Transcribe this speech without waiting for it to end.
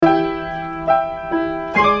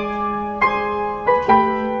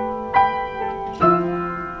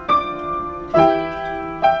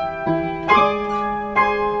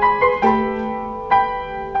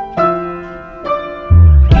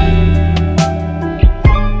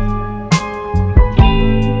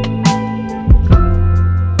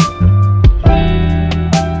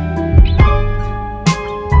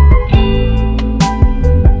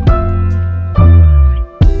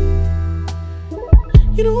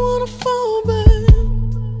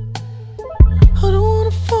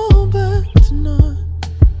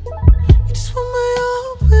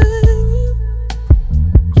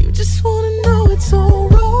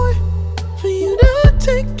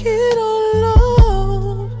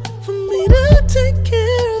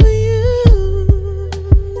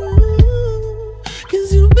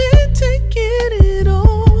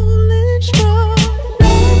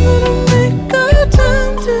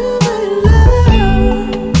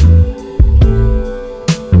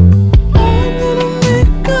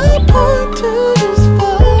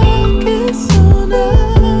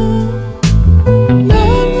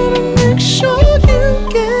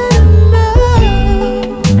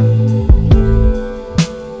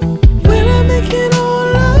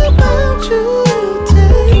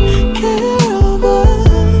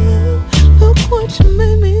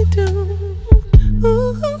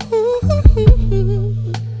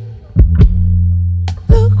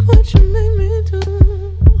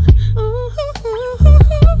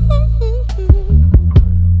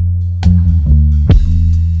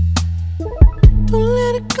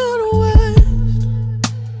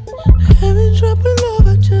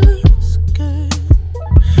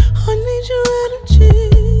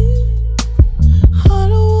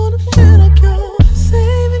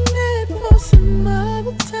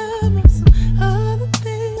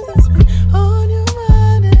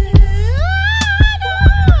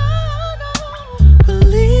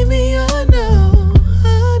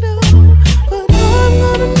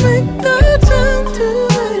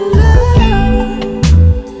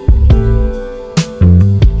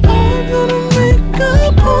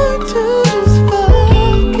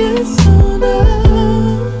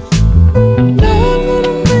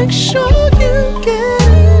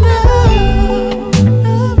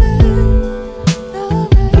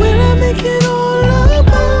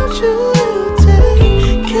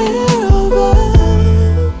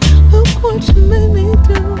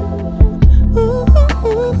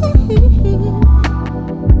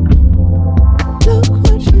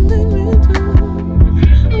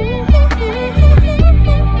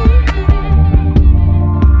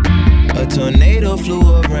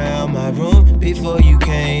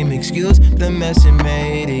excuse the mess it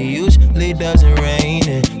made. It usually doesn't rain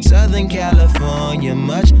in Southern California,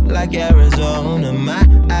 much like Arizona. My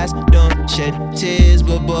eyes don't shed tears,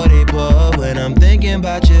 but boy, they pour when I'm thinking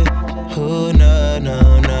about you. Oh, no,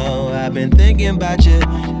 no, no, I've been thinking about you.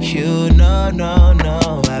 You, no, no,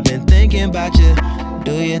 no, I've been thinking about you.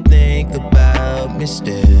 Do you think about me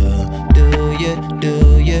still? Do you?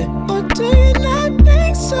 Or do you not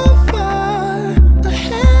think so far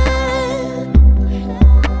ahead?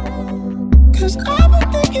 'Cause I've been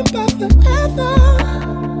thinking about forever.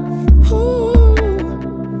 Ooh.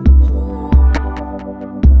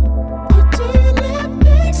 Or do you not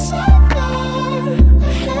think so far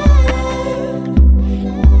ahead?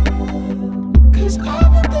 'Cause I've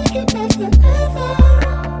been thinking about forever.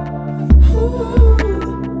 Ooh.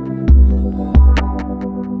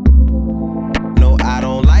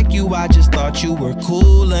 I just thought you were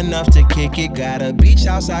cool enough to kick it. Got a beach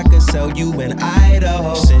house I could sell you in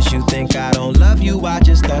Idaho. Since you think I don't love you, I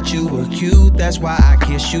just thought you were cute. That's why I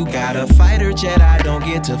kiss you. Got a fighter jet, I don't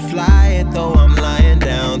get to fly it though. I'm lying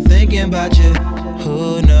down thinking about you.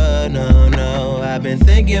 Oh, no, no, no, I've been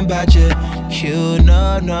thinking about you. You,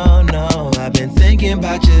 no, no, no, I've been thinking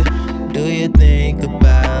about you. Do you think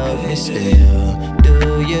about me still? Do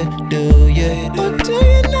you? Or do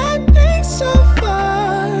you not think so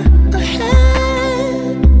far ahead?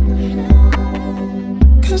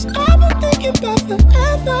 'Cause I've been thinking about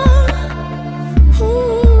forever.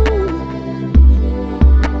 Ooh.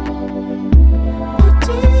 Or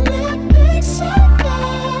do you not think so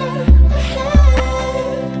far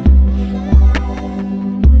ahead?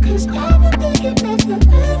 'Cause I've been thinking about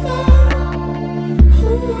forever.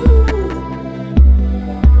 Ooh.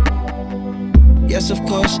 Yes, of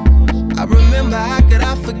course, I remember. How could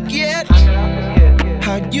I forget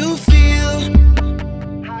how you feel?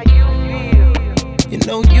 You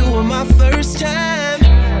know you were my first time,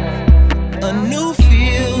 a new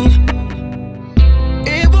feel.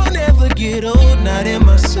 It will never get old, not in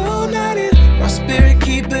my soul, not in my spirit,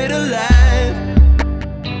 keep it alive.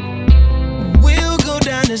 We'll go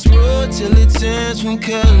down this road till it turns from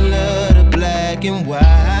color to black and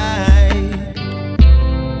white.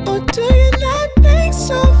 Or do you not think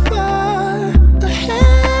so far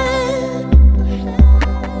ahead?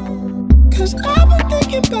 'Cause I've been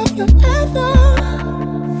thinking about forever.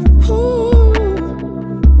 Ooh.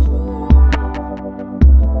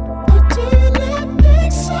 Or do you not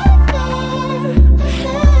think so far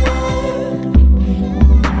ahead?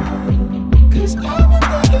 'Cause I've been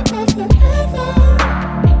thinking about forever.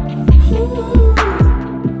 Ooh.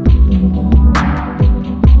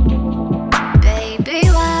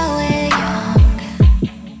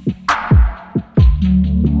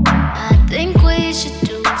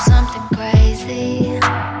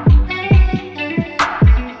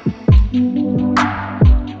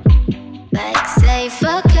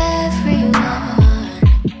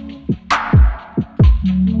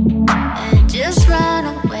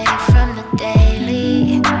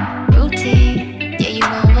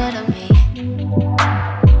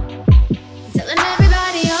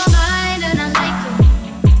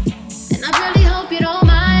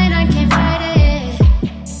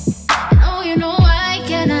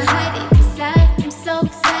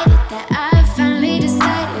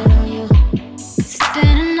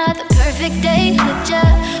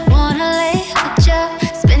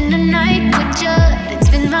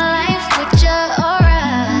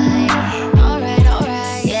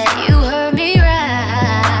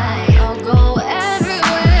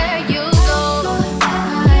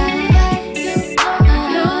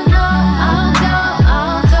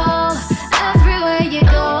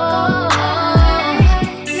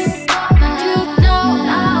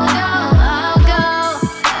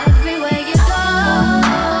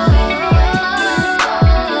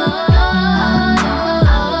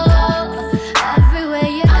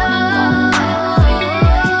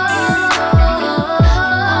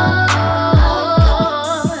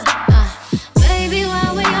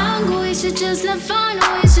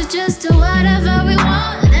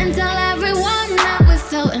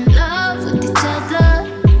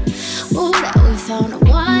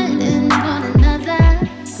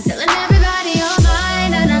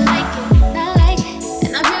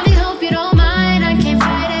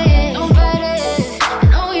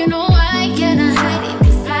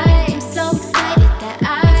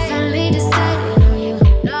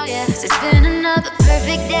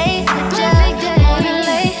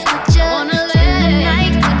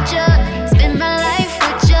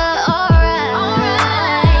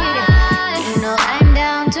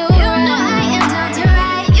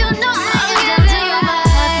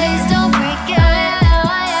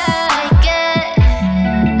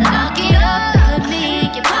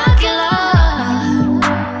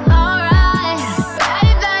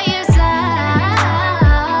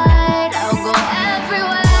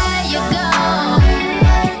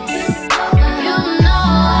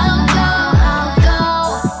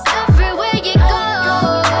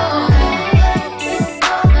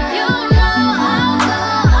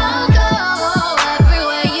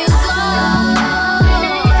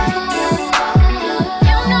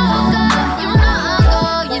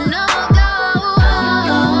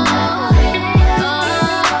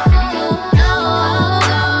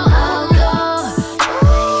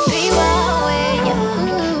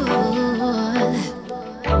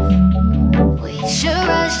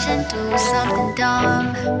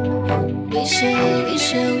 We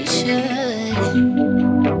should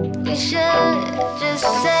just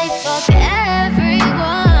say fuck everyone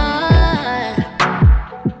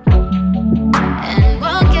and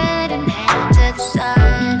walk hand in hand to the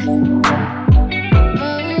sun.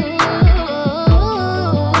 Ooh.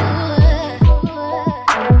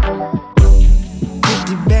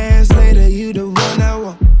 50 bands later, you the one I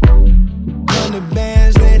want. 100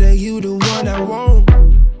 bands later, you the one I want.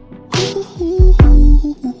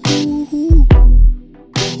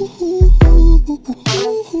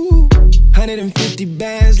 150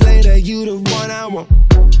 bands later, you the one I want.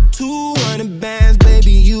 200 bands,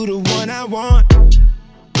 baby, you the one I want.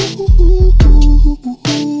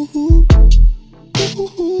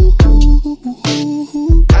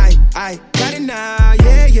 I got it now,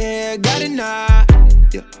 yeah, got it now.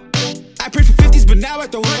 Yeah. I prayed for 50s, but now I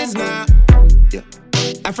throw hundreds now. Yeah.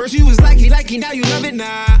 At first you was likey, now you love it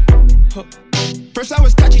now. Huh. First I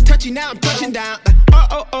was touchy, now I'm touching down.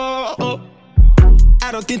 Oh.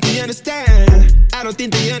 I don't think they understand. I don't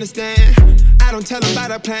tell them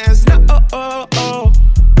about our plans. No, oh.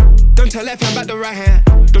 Don't tell left hand about the right hand.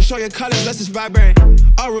 Don't show your colors, let's just vibrate.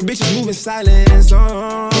 All real bitches moving silence.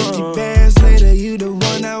 50 bands later, you the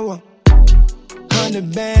one I want.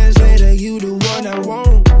 100 bands later, you the one I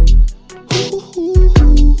want.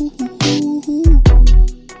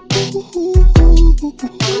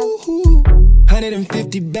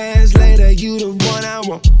 150 bands later, you the one I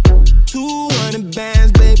want. 200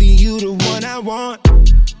 bands, baby, you the one I want.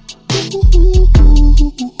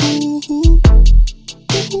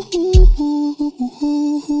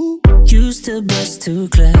 Used to bus to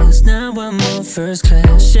class, now I'm on first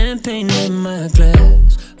class. Champagne in my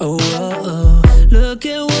glass. Oh. Look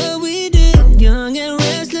at what we did, young and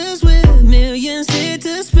restless with millions here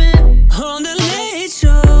to spend. On the late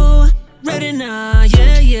show, ready now,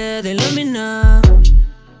 yeah, they love me now.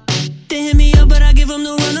 They hit me up, but I give them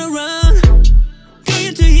the runaround. Girl,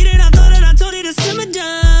 you're too heated, I thought that I told you to simmer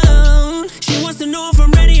down. She wants to know if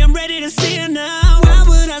I'm ready to see her now. Why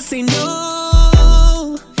would I say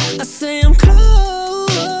no? I say I'm close,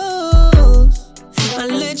 I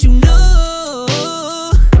let you know.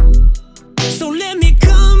 So let me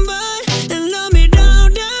come by and love me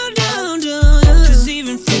down. 'Cause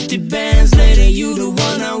even 50 bands later, you the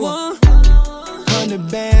one I want. 100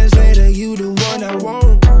 bands later, you the one I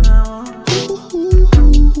want.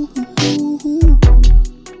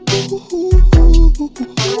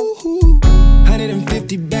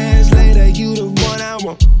 150 bands later, you the one I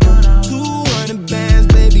want. 200 bands,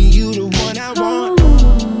 baby, you the one I want.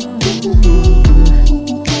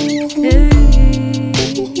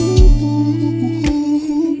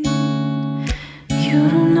 You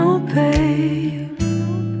don't know, babe,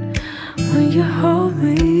 when you hold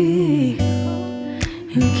me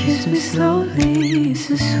and kiss me slowly, it's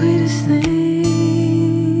the sweetest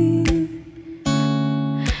thing.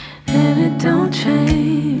 And it don't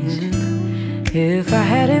change. If I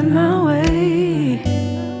had it my way,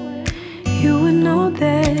 you would know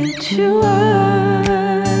that you are.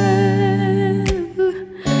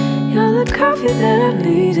 You're the coffee that I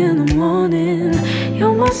need in the morning.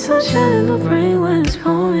 You're my sunshine in the rain when it's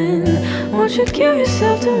pouring. Won't you give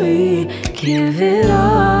yourself to me? Give it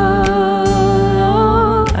all.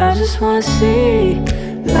 I just wanna see.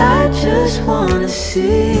 I just wanna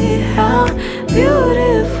see how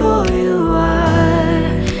beautiful you are.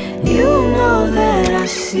 You know that I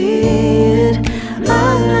see it.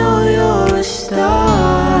 I know you're a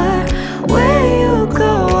star. Where you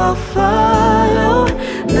go, I'll follow,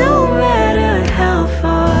 no matter how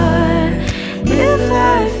far. If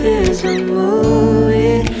life is a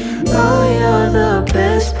movie, oh, you're the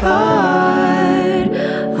best part.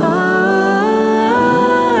 Oh,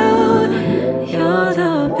 you're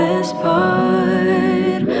the best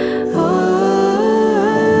part. Oh,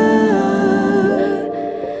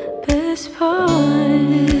 best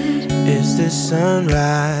part. It's the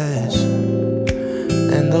sunrise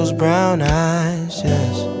and those brown eyes,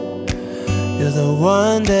 yes. You're the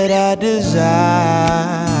one that I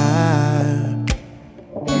desire.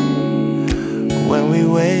 When we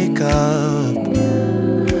wake up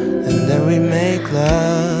and then we make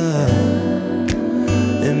love,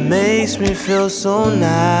 it makes me feel so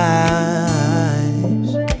nice.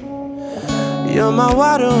 You're my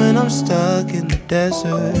water when I'm stuck in the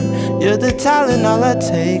desert. You're the Tylenol I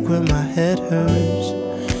take when my head hurts.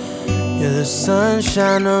 You're the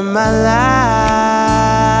sunshine of my life.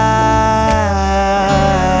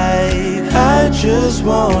 I just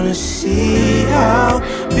wanna see how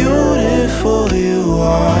beautiful you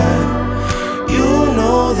are. You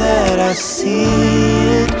know that I see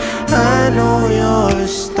it. I know you're a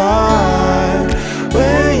star.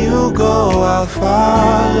 Where you go, I'll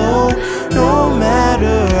follow, no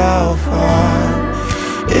matter how far.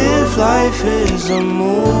 If life is a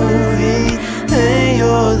movie, then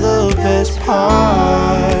you're the best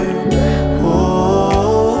part.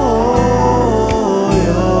 Oh,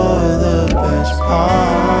 you're the best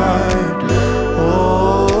part.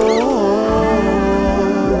 Oh,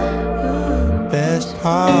 best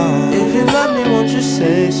part. If you love me, won't you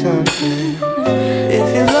say something?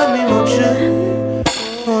 If you love me, won't you?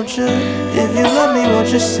 If you love me, won't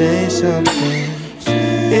you say something?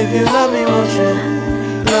 If you love me, won't you?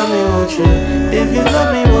 Love me, won't you? If you love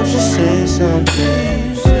me, won't you say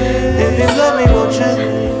something? If you love me, won't you?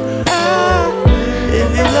 If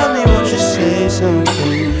you love me, won't you say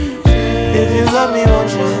something? If you love me,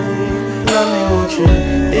 won't you? Love me, won't you?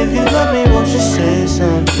 If you love me, won't you say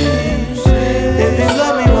something? If you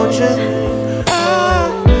love me, won't you?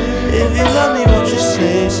 If you love me, won't you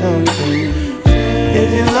say something? If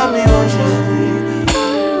you love me, won't you?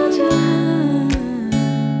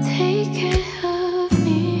 Take care of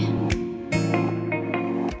me.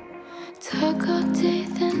 Talk all day,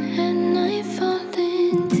 then at night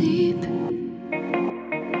falling deep.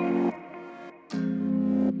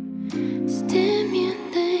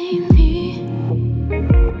 Stimulate me.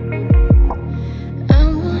 I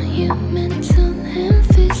want you mental and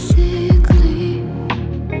physically.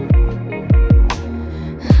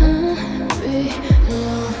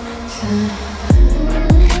 Belong to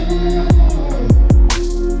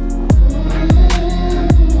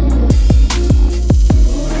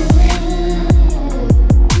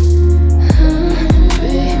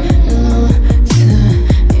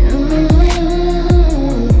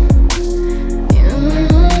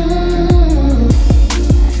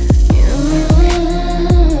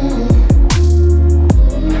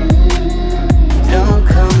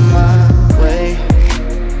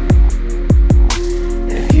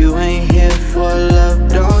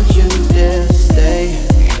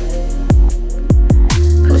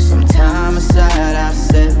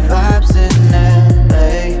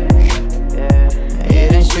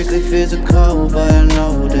physical, but I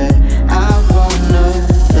know that I wanna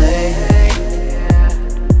play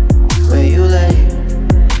where you lay.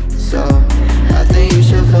 So I think you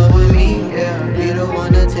should fuck with me, yeah. Be the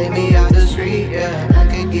one to take me out the street, yeah. I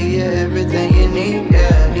can give you everything you need,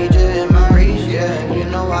 yeah. Need you in my reach, yeah. You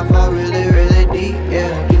know I fall really, really deep,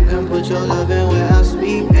 yeah. You can put your love in where I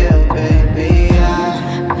speak, yeah, baby. I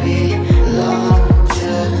belong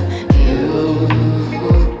to you.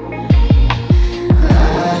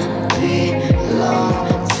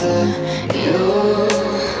 Belong to you.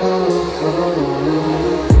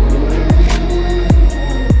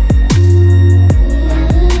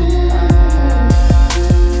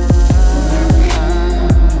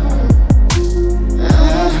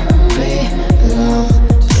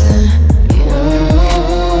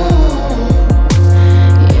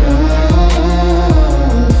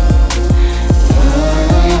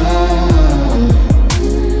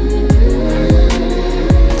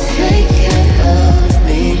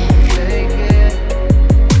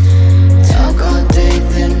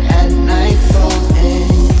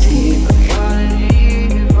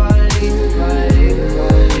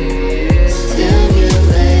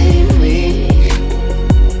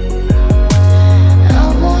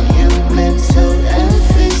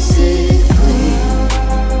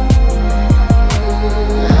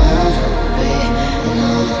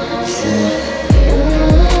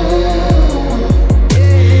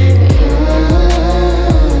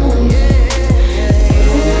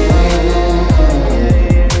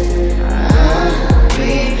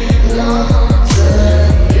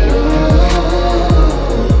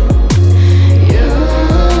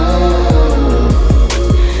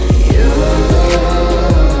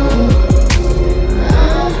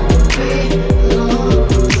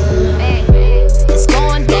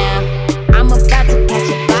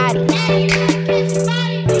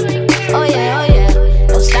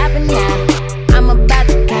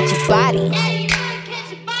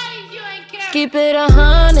 Keep it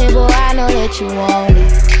 100, boy, I know that you want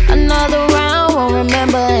it. Another round, won't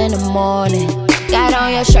remember in the morning. Got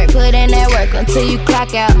on your shirt, put in that work until you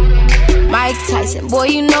clock out. Mike Tyson, boy,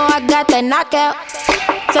 you know I got that knockout.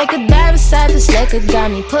 Take a dive inside the slicker, got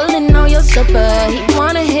me pulling on your zipper. He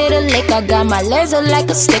wanna hit a lick, I got my laser like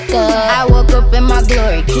a sticker. I woke up in my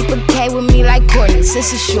glory, keep a K with me like Courtney,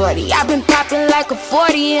 sister shorty. I've been popping like a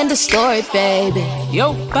 40 in the story, baby.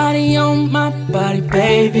 Your body on my body,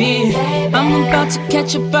 baby. I'm about to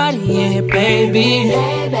catch your body, yeah, baby.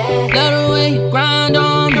 Love the way you grind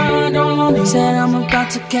on me. Said I'm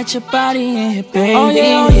about to catch your body, yeah, baby. Oh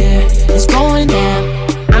yeah, it's going down.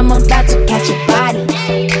 I'm about to catch your body.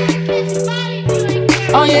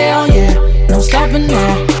 Oh yeah, no stopping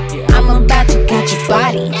now. I'm about to catch your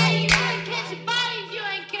body.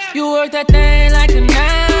 You work that thing like a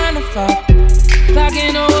 9 to 5.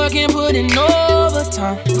 Clocking the work and putting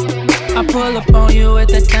overtime. I pull up on you with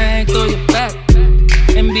that thing through your back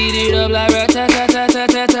and beat it up like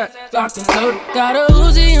rat-tat-tat-tat-tat-tat. Locked and loaded. Got a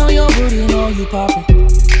Uzi on your booty, know you poppin'.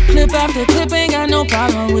 Clip after clip, ain't got no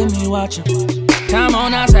problem with me watching. Time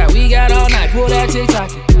on outside, we got all night, pull that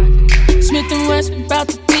TikTok. Smith & Wesson, about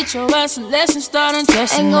to teach your ass a lesson, start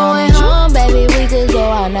undressing. Ain't going home, baby, we could go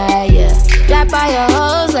all night, yeah. Drop by your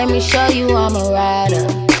hoes, let me show you I'm a rider.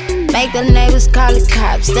 Make the neighbors call the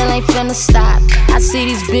cops, still ain't finna stop. I see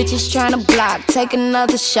these bitches tryna block, take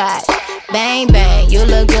another shot. Bang, bang, you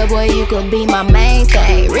look good, boy, you could be my main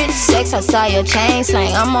thing. Rich sex, I saw your chain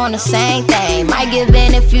slang, I'm on the same thing. Might give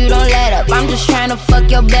in if you don't let up, I'm just tryna fuck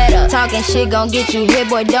your bed up. Talking shit gon' get you hit,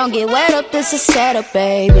 boy, don't get wet up, this a setup,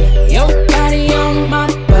 baby. Your body on my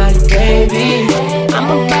body, baby. I'm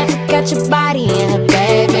about to catch your body in her,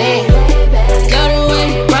 baby. Love the way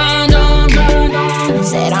you grind on me.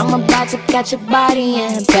 Said I'm about to catch your body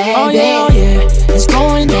in her, baby. Oh yeah, it's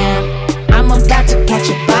going down. I'm about to catch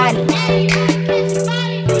your body.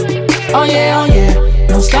 Oh yeah,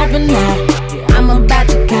 no stopping now. I'm about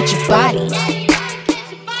to catch your body.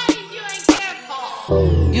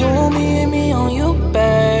 You want me and me on you,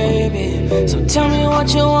 baby. So tell me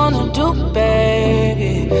what you wanna do,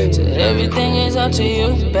 baby. So everything is up to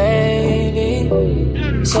you, baby.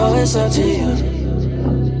 So it's up to you.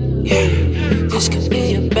 Yeah, this could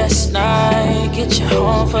be your best night. Get you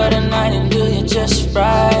home for the night and do you just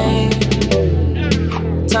right.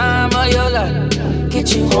 Time of your life.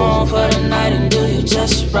 Get you home for the night and do you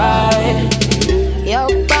just right. Your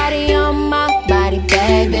body on my body,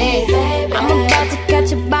 baby. I'm about to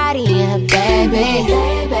catch your body in her, baby.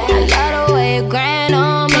 I love the way you grind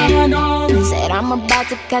on me. Said I'm about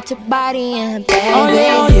to catch your body in her, baby. Oh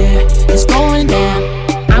yeah, it's going down.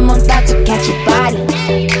 I'm about to catch your body.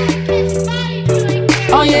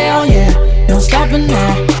 Oh yeah, no stopping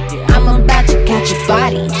now. I'm about to catch your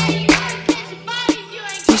body.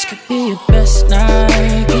 This could be your best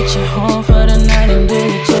night. Get you home for the night and do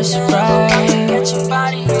it just right.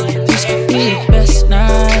 This could be your best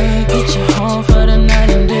night. Get you home for the night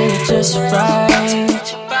and do it just right.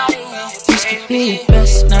 This could be your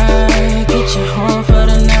best night. Get you home for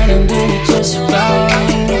the night and do it just right.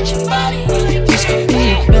 This could be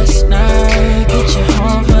your best night. Get you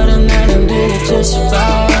home for the night and do it just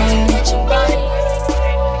right.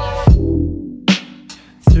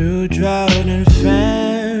 Through drought and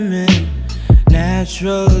famine,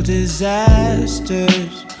 natural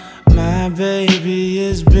disasters, my baby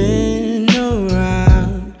has been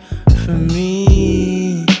around for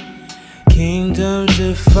me. Kingdoms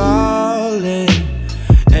are falling,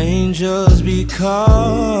 angels be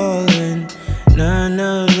calling. None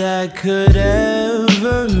of that could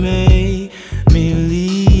ever make me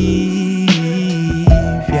leave,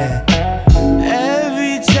 yeah.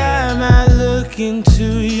 Every time I look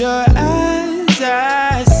into your eyes,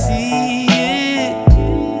 I see it.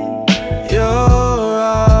 You're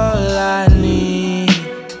all I need.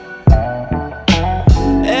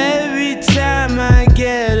 Every time I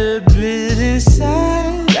get a bit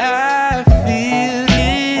inside, I feel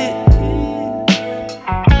it.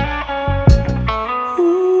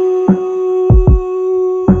 Ooh.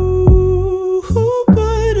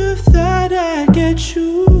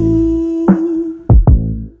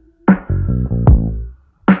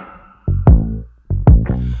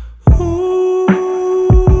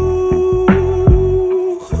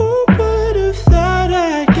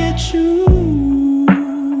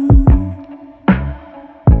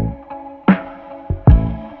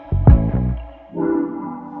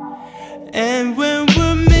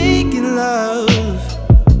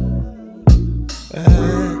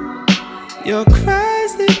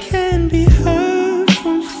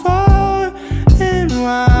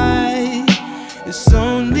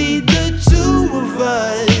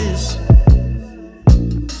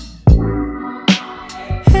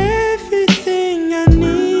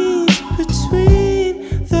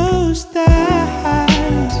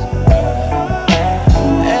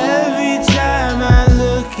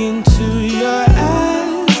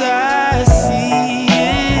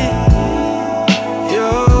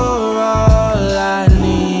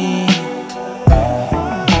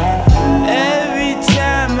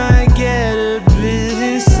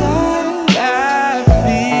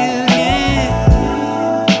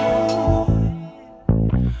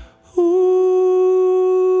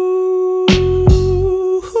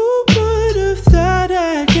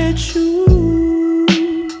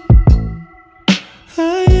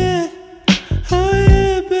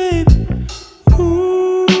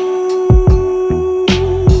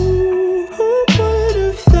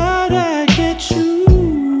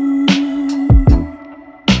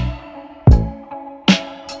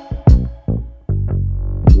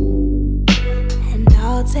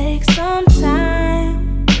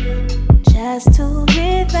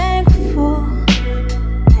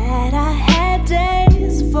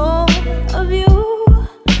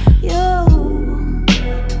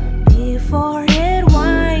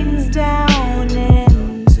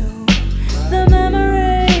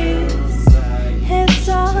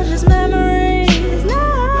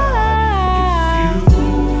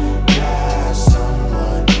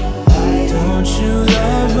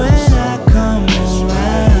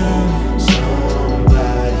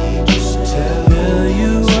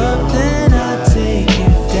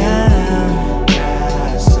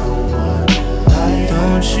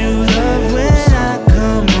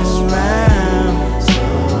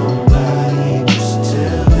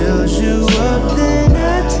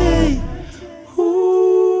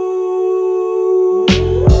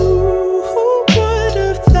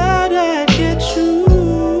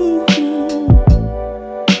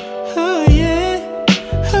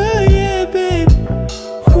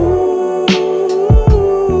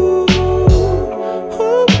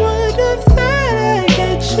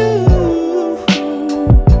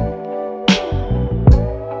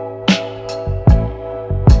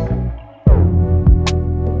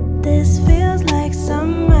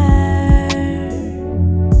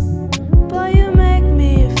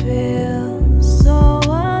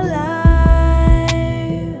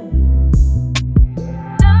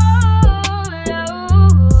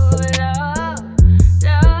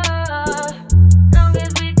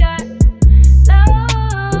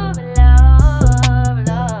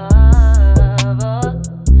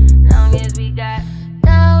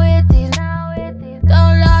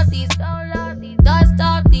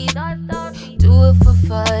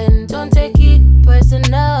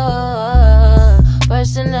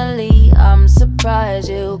 Personally, I'm surprised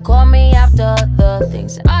you call me after the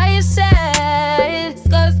things I said.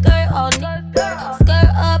 Skirt, skirt on me, skirt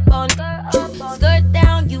up on you, skirt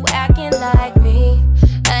down. You acting like me,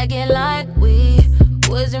 acting like we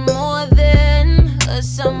wasn't more than a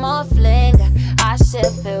summer fling. I said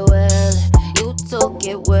farewell, you took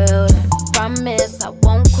it well. Promise I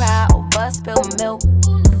won't cry over spilled milk.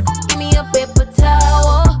 Give me a paper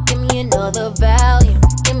towel, give me another volume,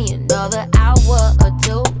 give me another hour or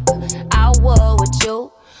two, hour with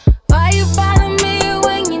you. Why you bother me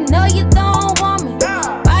when you know you don't want me?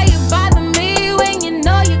 Why you bother me when you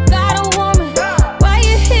know you got a woman? Why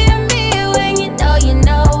you hit me when you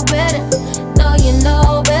know better? Know you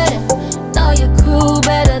know better, know your crew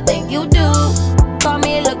better than you do. Call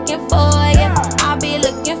me looking for you, I'll be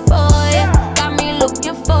looking for you. Got me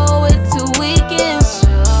looking forward to weekends.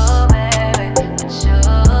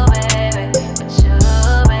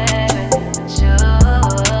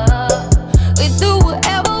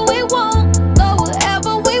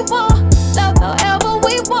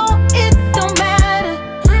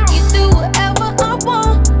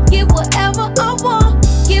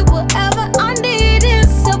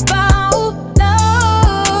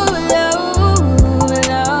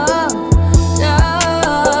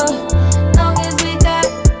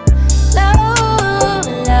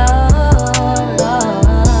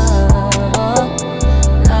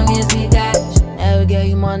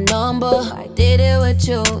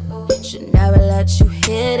 Should never let you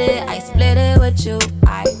hit it. I split it with you,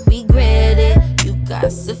 I regret it. You got a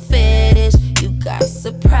fetish, you got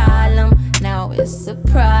a problem. Now it's a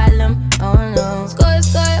problem, oh no. Skirt,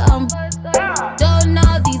 skirt, don't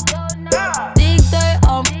know these dig dirt,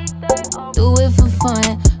 do it for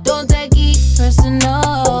fun. Don't take it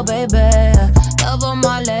personal, baby. Love on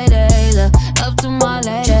my ladies, love to my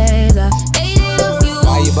ladies. Dated a few.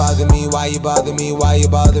 Why you bother me? Why you bother me? Why you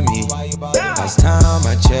bother me? Last time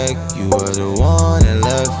I checked, you were the one that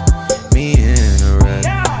left me in a wreck,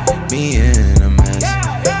 me in a mess.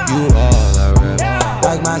 You all I rep,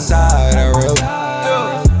 like my side I rep.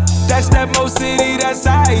 That's that Mo City, that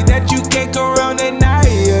side that you can't go around at night.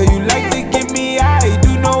 You like to give me eye,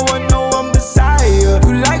 do no one know I'm beside you.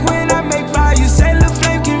 You like when I make fire, you say the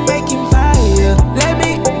flame can make him fire. Let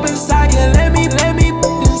me inside you, let me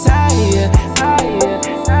inside you.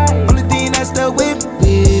 Only thing that's the whip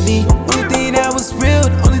with me. That was real,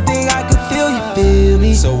 the only thing I could feel, you feel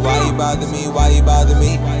me? So why you bother me, why you bother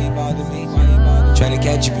me? Tryna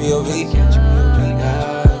catch your POV.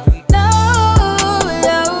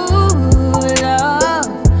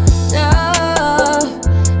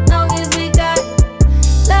 Long as we got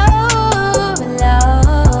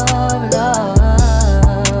love.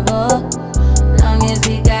 Long as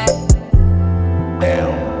we got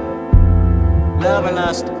damn. Love and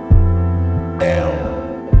lust. Damn.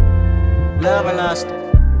 Love and lust,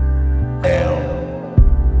 damn.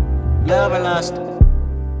 Love and lust,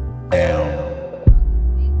 damn.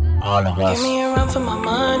 All of us. Give me a run for my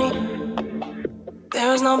money.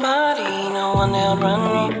 There is nobody, no one that'll run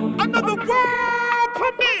me. Another world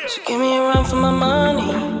premiere. So give me a run for my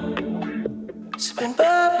money. Sipping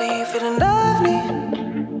bubbly, feeling lovely,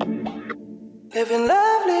 living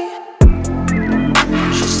lovely.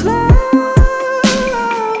 She's lovely.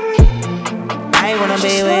 I wanna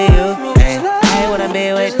be with you. I wanna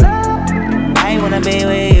be with, I wanna be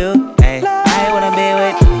with you. Ay, I wanna be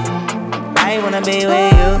with, I wanna be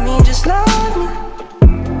with you. Me, just love me.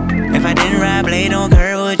 If I didn't ride blade on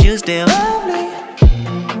curve, would you still? Lovely.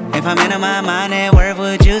 If I'm in my mind at work,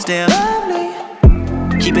 would you still? Lovely.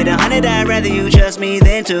 Keep it 100, I'd rather you trust me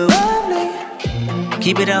than to. Lovely.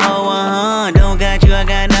 Keep it a whole 100, don't got you, I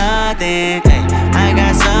got nothing. Ay, I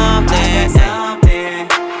got something.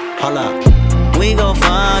 Hold up, we gon'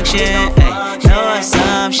 function. No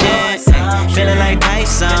assumption, feeling like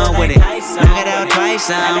Tyson with it. Knock it out twice,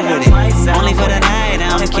 I'm with it. Only for the night,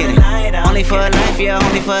 I'm kidding. Only for life, yeah,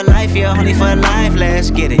 only for life, yeah, only for life, let's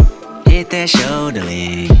get it. Hit that shoulder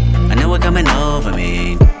lean, I know it coming over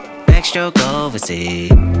me. Backstroke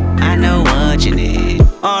overseas, I know what you need.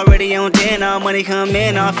 Already on 10, all money come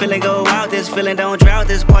in, all feeling go out. This feeling don't drought,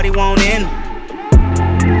 this party won't end.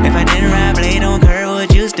 If I didn't ride blade on curve,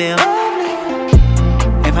 would you still?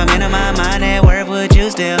 If I'm in my mind at work, would you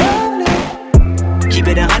still? Keep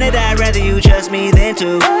it 100, I'd rather you trust me than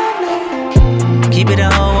to. Keep it a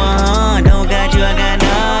whole 100, don't got you, I got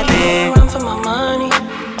nothing. Run for my money.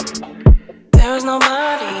 There is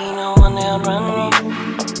nobody, no one that'll run me.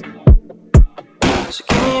 So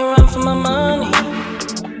give me a run for my money.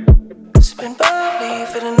 Sipping bubbly,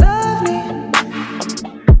 feeling lovely,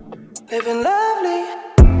 living lovely.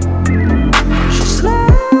 She's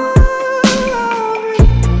lovely.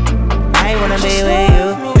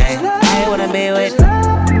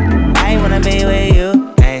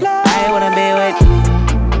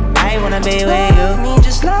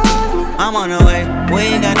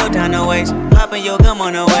 waist. Popping your gum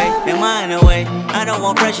on the way, and mine away. I don't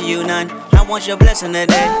want pressure, you none. I want your blessing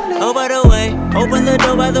today. Oh, by the way, open the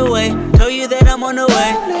door by the way. Told you that I'm on the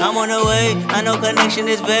way. I'm on the way. I know connection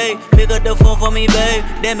is vague. Pick up the phone for me, babe.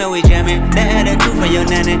 Damn it, we jamming. That attitude from your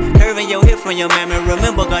nanny. Curving your hip from your mammy.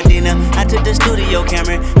 Remember Gardena? I took the studio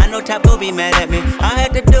camera. I know Top go be mad at me. I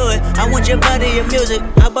had to do it. I want your body, your music.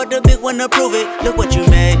 I bought the big one to prove it. Look what you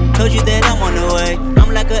made. Told you that I'm on the way.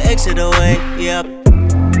 I'm like an exit away. Yep.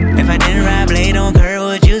 If I didn't ride blade on curve,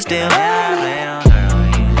 would you still?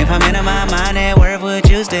 If I'm in my mind at work, would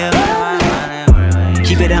you still?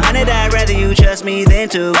 Keep it 100, I'd rather you trust me than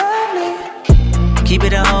to. Keep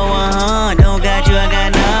it a whole 100, don't got you, I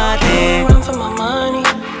got nothing. Run for my money.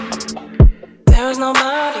 There is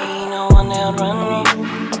nobody, no one that'll run me.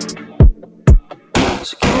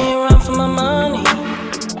 So give me a run for my money.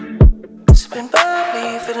 Sipping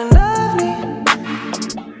bubbly, feeling lovely,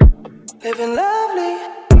 living lovely.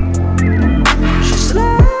 She's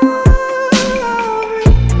lovely.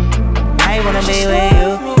 I wanna be with you.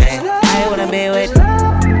 Ay, I wanna be with.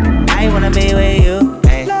 I wanna be with you.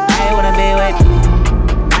 Ay, I wanna be with.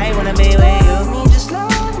 I wanna be with you.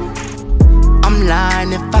 I'm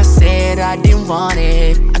lying if I said I didn't want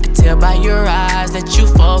it. I could tell by your eyes that you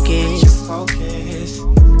focus.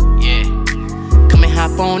 Yeah. Come and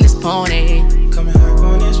hop on this pony.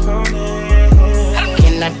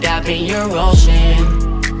 Can I dive in your ocean?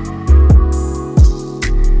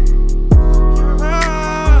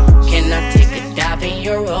 Can I take a dive in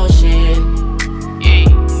your ocean? Yeah.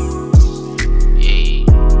 Yeah.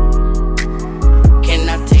 Can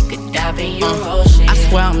I take a dive in your ocean? I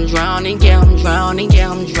swear I'm drowning, yeah, I'm drowning,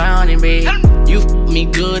 yeah, I'm drowning, babe. You f me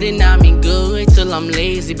good and I mean good till I'm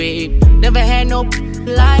lazy, babe. Never had no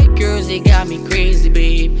like girls, it got me crazy,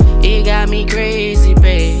 babe. It got me crazy,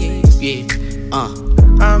 babe. Yeah,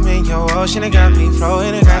 I'm in your ocean, it got me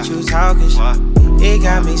flowing, it got you talking shit. It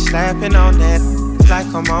got me slapping on that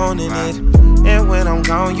like I'm owning it. And when I'm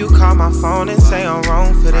gone, you call my phone and say I'm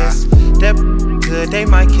wrong for this. That good, they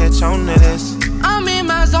might catch on to this. I'm in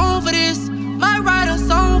my zone for this. Might write a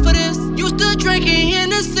song for this. Used to drinking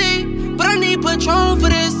Hennessy, but I need Patron for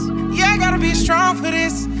this. Yeah, I gotta be strong for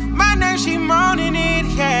this. My name, she moaning it,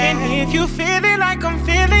 yeah. And if you feel it like I'm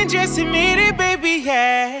feeling, just admit it, baby,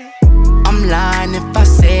 yeah. I'm lying if I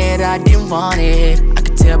said I didn't want it. I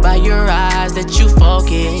could tell by your eyes that you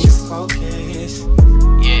focus.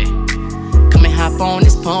 Yeah. Come and hop on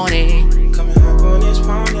this pony.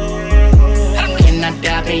 Can I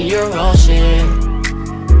dive in your ocean?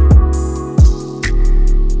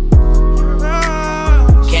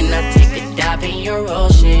 Can I take a dive in your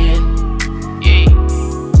ocean? Yeah.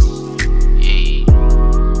 Yeah.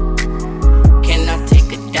 Can I take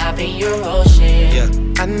a dive in your ocean? Yeah.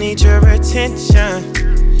 I need your attention.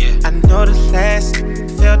 Yeah. I know the last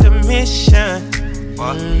failed the mission.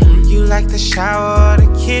 You like the shower or the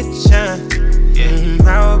kitchen. Yeah. I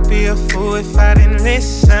would be a fool if I didn't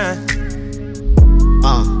listen.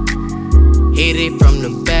 Hit it from the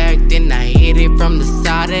back, then I hit it from the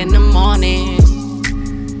side in the morning.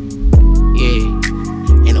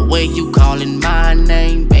 Yeah. And the way you calling my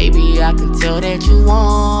name, baby, I can tell that you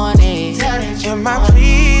want it. Am I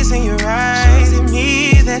pleasing your eyes? Is it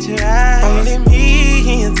me that you like? Only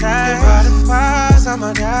me in your thighs. By the fires,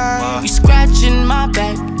 I'ma die. You scratching my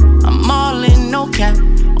back, I'm all in, no cap.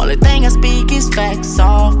 Only thing I speak is facts,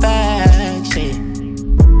 all facts, yeah.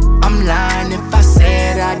 I'm lying if I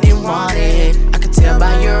said I didn't want it. I could tell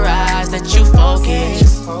by your eyes that you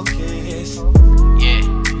focus. Yeah.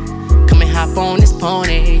 Come and hop on this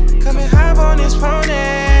pony. Come and hop on this pony.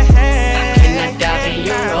 Can I dive in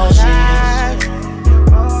your ocean?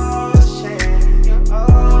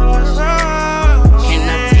 Can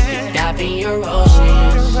I take a dive in your ocean?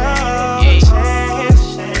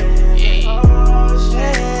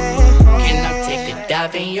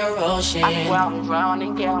 Dive in your ocean. I swear I'm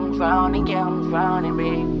drowning, yeah, I'm drowning, yeah, I'm drowning,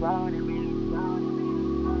 babe.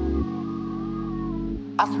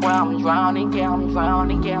 I swear I'm drowning, yeah, I'm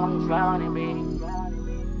drowning, yeah, I'm drowning, babe.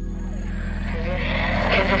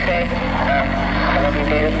 It's okay. I love you,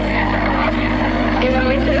 babe. You love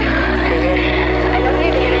me too? I love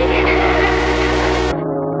you, baby.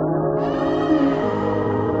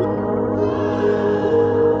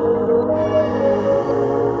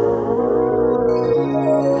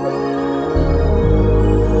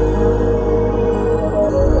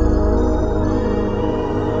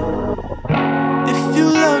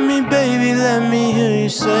 Baby, let me hear you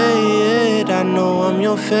say it. I know I'm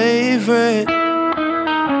your favorite.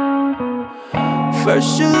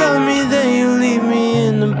 First you love me, then you leave me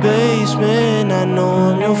in the basement. I know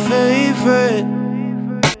I'm your favorite.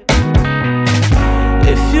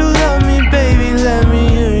 If you love me, let me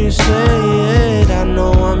hear you say it. I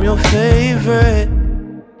know I'm your favorite.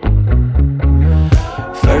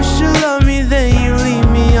 First you love me, then you leave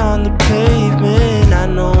me on the pavement. I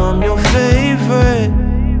know I'm your favorite.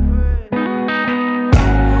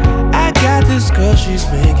 I got this girl, she's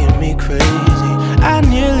making me crazy. I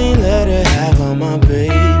nearly let her have all my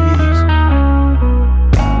babies.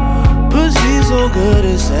 Pussy so good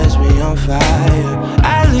it sets me on fire.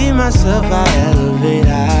 I leave myself, I elevate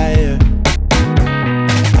higher.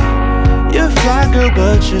 You're fly girl,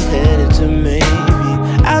 but you're headed to maybe.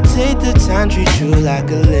 I'll take the time, treat you like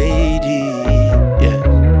a lady, yeah.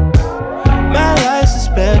 My life's a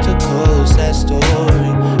spectacle, it's that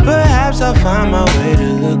story. Perhaps I'll find my way to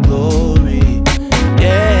the glory,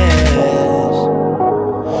 yes.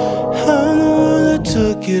 I'm the one that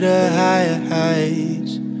took you to higher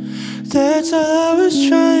heights. That's all I was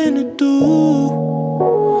trying to do.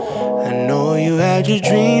 I know you had your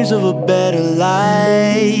dreams of a better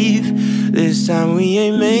life. This time we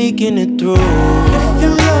ain't making it through. If you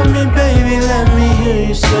love me, baby, let me hear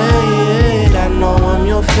you say it. I know I'm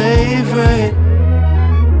your favorite.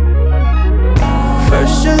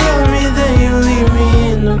 First you love me, then you leave me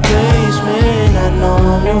in the basement. I know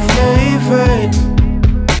I'm your favorite.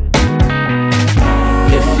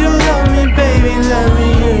 If you love me, baby, let me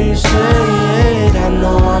hear you say it. I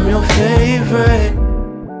know I'm your favorite.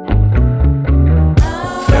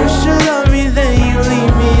 First you love me, then you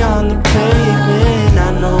leave me on the pavement.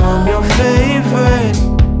 I know I'm your favorite.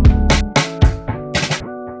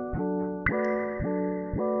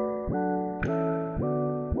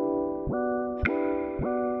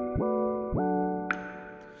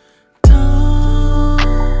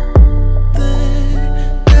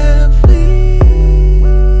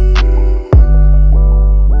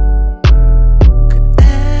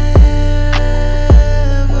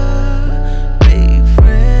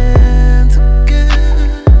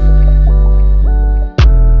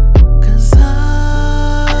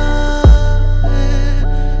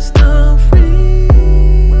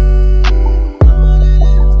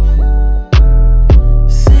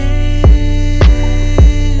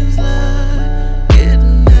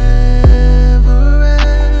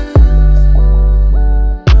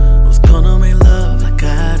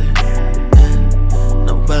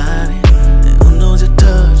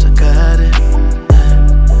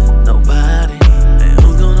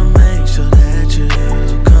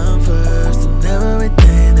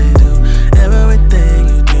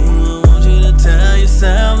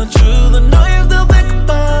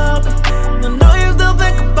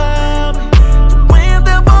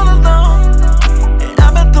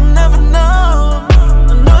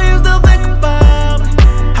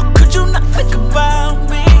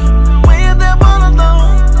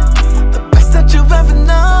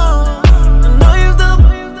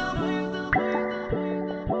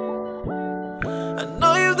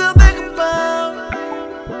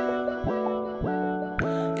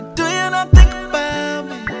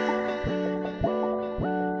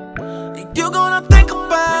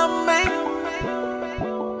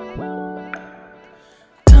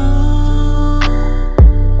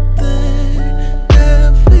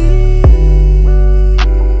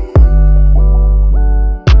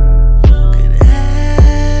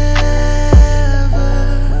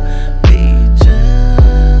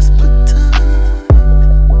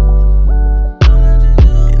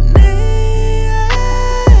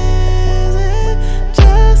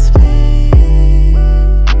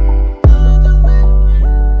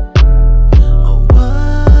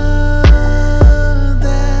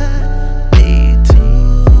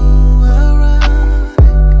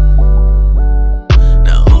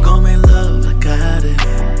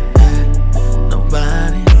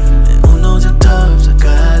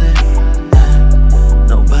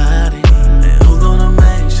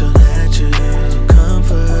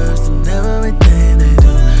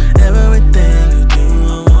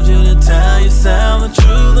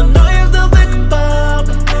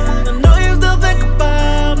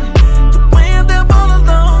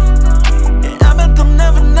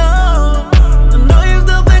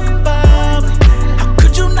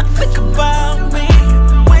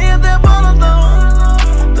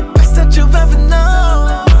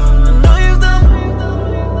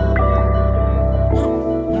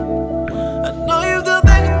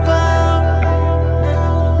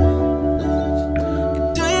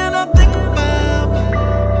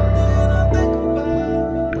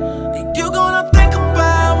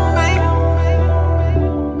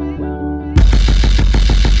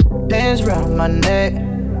 my neck.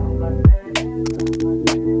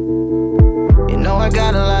 You know I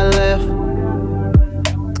got a lot left.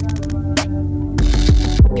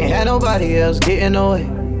 Can't have nobody nobody else get in the way.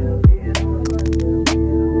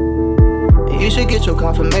 You should get your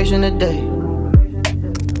confirmation today.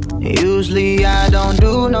 Usually I don't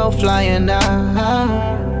do no flying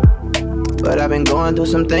now, but I've been going through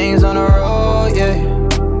some things on the road, yeah.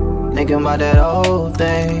 Thinking about that old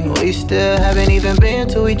thing. We still haven't even been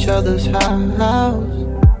to each other's house,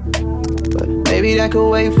 but maybe that could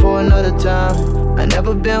wait for another time. I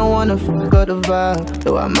never been one to fuck up the vibe,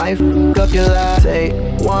 though I might fuck up your life. Take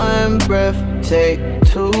one breath, take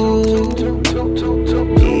two.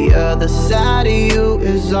 The other side of you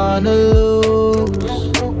is on the loose.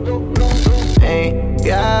 Ain't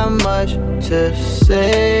got much to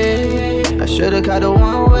say. I should've caught the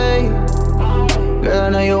one way. Girl, I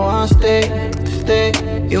know you wanna stay.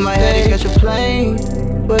 You might have to catch a plane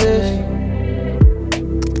for this.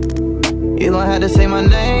 You gon' have to say my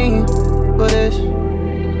name for this.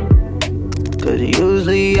 Cause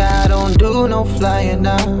usually I don't do no flying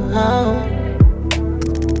now,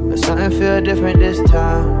 but something feel different this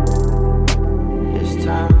time. This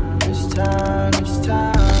time.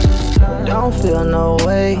 Don't feel no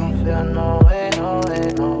way.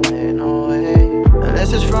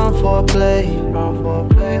 Unless it's from foreplay.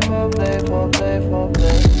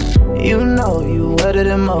 You know you wetter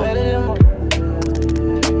than most.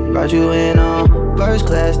 Brought you in on first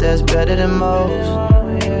class, that's better than most.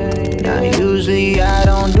 Now usually I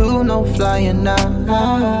don't do no flying now,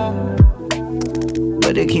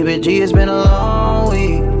 but to keep it G, it's been a long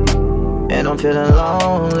week, and I'm feeling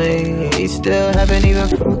lonely. We still haven't even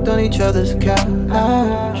fucked on each other's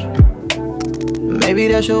couch. Maybe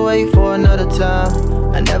that should wait for another time.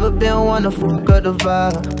 I never been one to fuck up the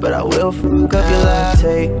vibe, but I will fuck up your life.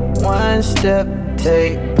 Take one step,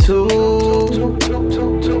 take two.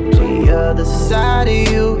 The other side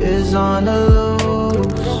of you is on the loose.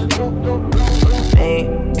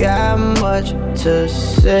 Ain't got much to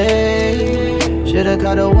say. Should've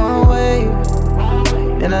got a one way,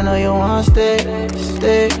 and I know you wanna stay.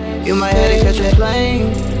 You might have to catch a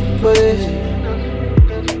plane for this.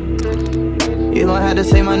 You gon' have to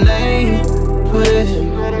say my name for this.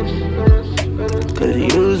 Cause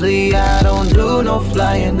usually I don't do no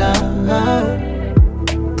flying now,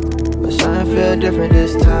 but something feel different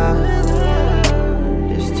this time.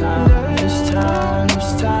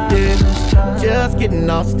 Yeah. Just getting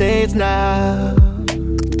off stage now.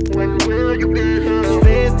 Cause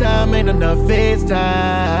FaceTime ain't enough FaceTime.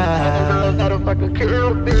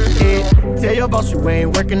 Yeah. Tell your boss you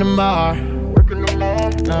ain't working tomorrow.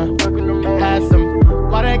 Ask them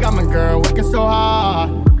why they got my girl working so hard.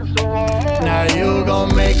 Now you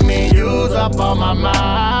gon' make me use up all my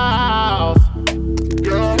mouth.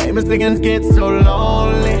 Famous niggas get so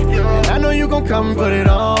lonely, and I know you gon' come put it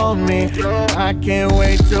on me. I can't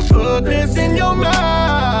wait to put this in your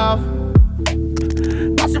mouth.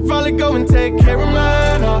 I should probably go and take care of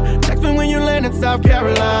mine. Text me when you land in South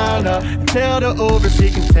Carolina, and tell the Uber she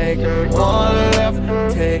can take one left,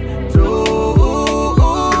 take two.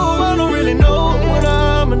 I don't really know what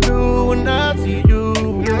I'ma do when I see you.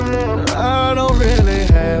 I don't really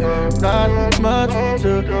have not much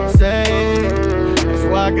to say. That's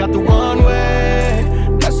why I got the one way.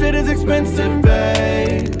 That shit is expensive,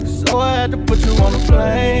 babe. So I had to put you on a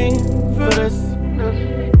plane for this.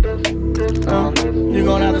 You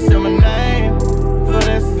gon' have to say my name for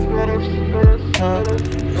this.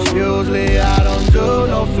 Usually I don't do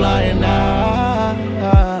no flying now.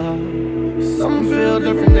 Something feel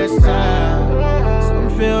different this time.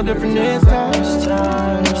 Something feel different this time.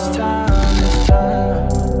 This time.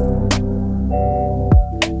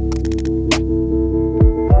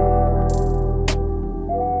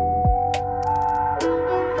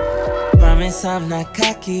 Promise I'm not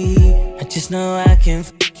cocky. I just know I can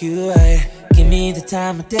fuck you right. Give me the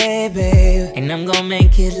time of day, babe, and I'm gon'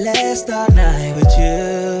 make it last all night with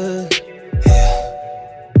you. Yeah.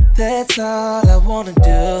 That's all I wanna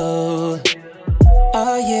do.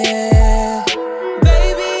 Oh yeah.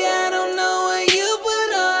 Baby, I don't know what you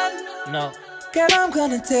put on. No. Girl, I'm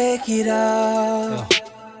gonna take it off.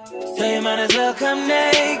 So you might as well come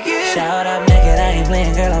naked. Shout out naked, I ain't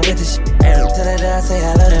playing, girl, I'm with the shit. Till the day I say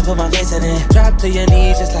hello, then put my face in it. Drop to your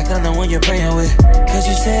knees just like I'm the one you're praying with. Cause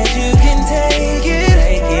you said you can take it.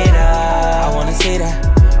 Take it off. I wanna see that.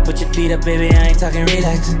 Put your feet up, baby, I ain't talking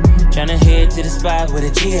relax. Tryna head to the spot with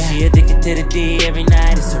a G. She addicted to the D, every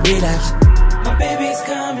night it's a relapse. My baby's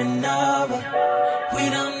coming over. We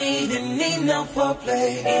don't even need no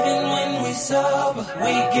foreplay. Even when we sober,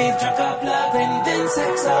 we get drunk off love and then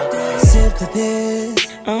sex all day. Sip to this,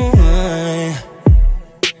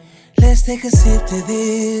 let's take a sip to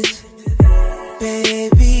this.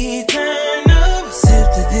 Baby, turn up.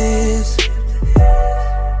 Sip to this.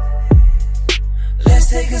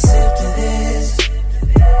 sip to this.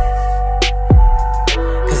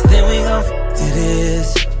 Cause then we gon' to this.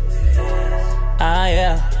 Ah,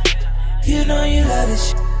 yeah. You know you love this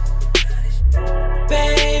shit.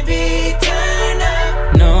 Baby, turn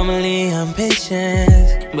up. Normally I'm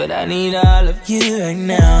patient, but I need all of you right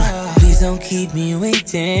now. Please don't keep me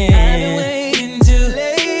waiting. I've been waiting to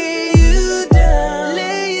lay you down,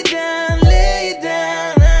 lay you down, lay you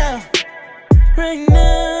down now. Right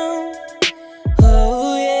now.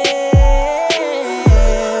 Oh yeah.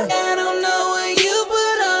 I don't know what you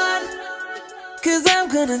put on, cause I'm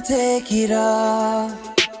gonna take it off.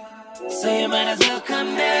 So you might as well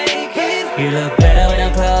come naked. You look better with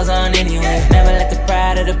them clothes on anyway. Never let the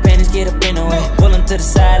pride of the panties get up in the way. Pull them to the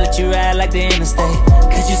side, let you ride like the interstate.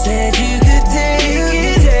 Cause you said you could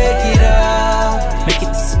take it off. Make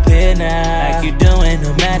it disappear now, like you doing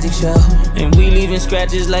a magic show. And we leaving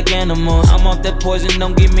scratches like animals. I'm off that poison,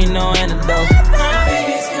 don't give me no antidote. My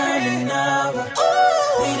baby's coming over.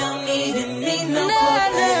 We don't even need no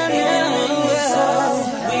cocaine. So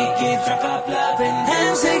we can drop our love and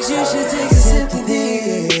have sex. You should take a sip to this.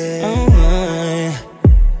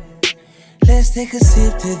 Let's take a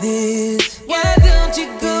sip to this. Why don't you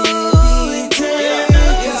go and take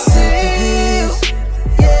a sip to this?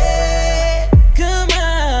 Yeah, come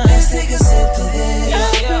on. Let's take a sip to this.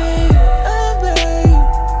 Oh, babe.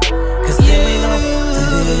 Cause then we gon' do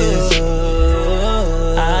this.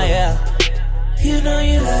 Ah, yeah. You know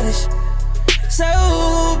you love this. So,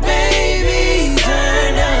 baby,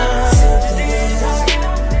 turn up.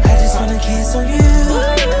 I just wanna kiss on you.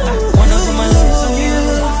 Wanna put my lips on you.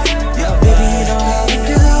 Baby, you know how we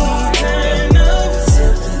do. Turn up.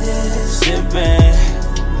 Sip to this. Sippin'.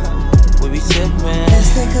 We be sippin'. Let's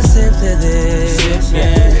take a sip to this.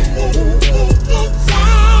 Sippin'.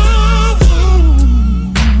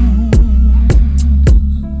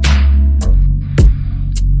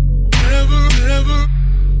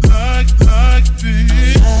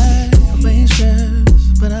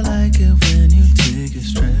 But I like it when you take your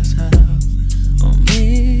stress out on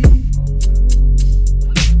me.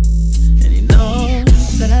 And you know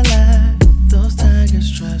that I like those tiger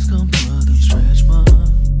stripes. Gon' put them stretch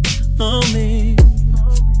marks on me.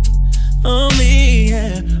 On me,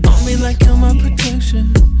 yeah. On me like you're my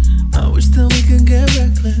protection. I wish that we could get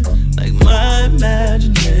reckless, like my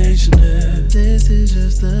imagination is. This is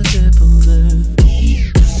just the tip of it.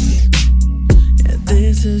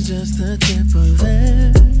 This is just the tip of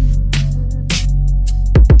it.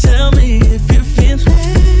 Tell me if you feel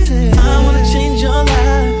it. I wanna change your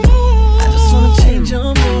life. I just wanna change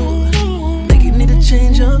your mood. Think you need to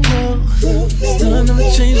change your clothes. Still never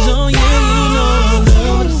changed on you, you know. A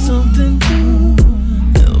little bit of something new,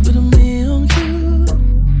 a little bit of me on you.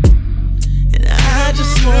 And I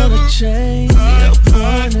just wanna change your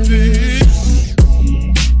point of view.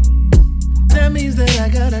 That means that I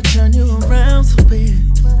gotta turn you around, so be it.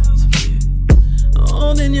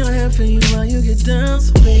 Holding your hair for you while you get down,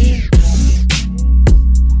 so be it.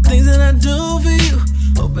 Things that I do for you,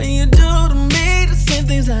 hoping you do to me the same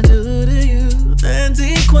things I do to you. And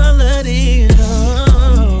equality,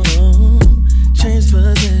 change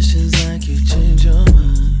positions like you change your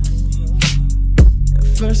mind. At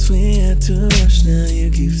first we had to rush, now you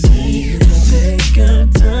keep saying take your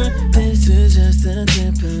time. This is just the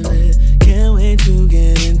tip of it. Can't wait to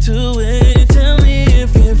get into it. Tell me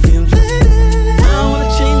if you feel it. I wanna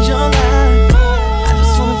change your life. I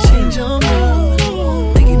just wanna change your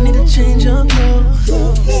mood. Think you need to change your clothes.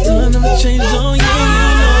 Still never changed on you, you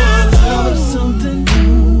know. A little bit of something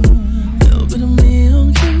new, a little bit of me on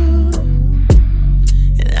you.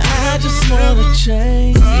 And I just wanna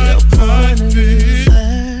change your point of view.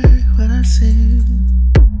 Like what I see,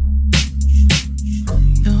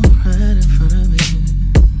 you're right in front of me.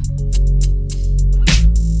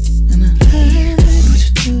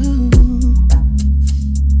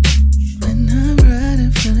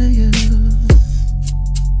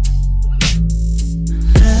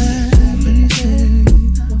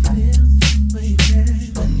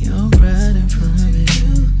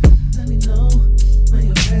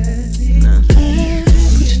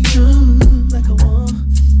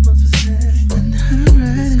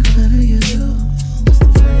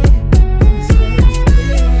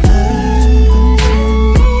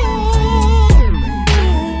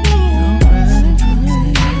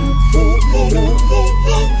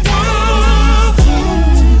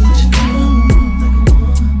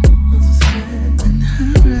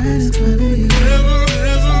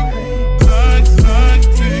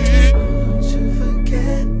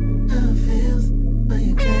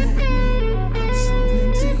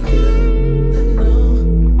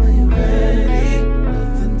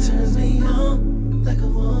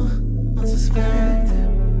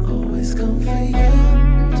 come for you,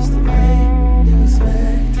 just the way you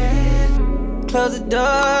expected. Close the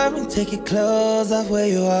door and take your clothes off where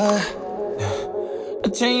you are. I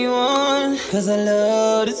turn you on, cause I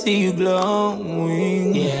love to see you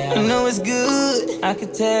glowing. Yeah. I know it's good, I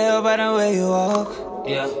can tell by the way you walk.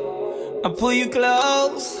 Yeah. I pull you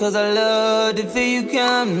close, cause I love to feel you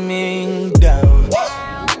coming down.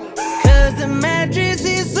 Cause the mattress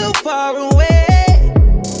is so far away,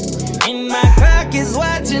 and my clock is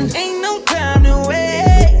watching, ain't no time to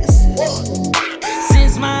waste.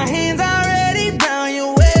 Since my hands already down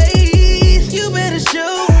your waist, you better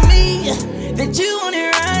show me that you want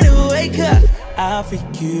it right away. Cause I'll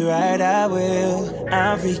freak you right, I will.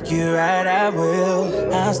 I'll freak you right, I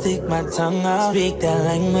will. I'll stick my tongue out, speak that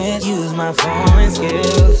language, use my foreign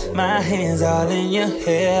skills. My hands all in your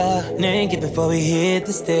hair, naked before we hit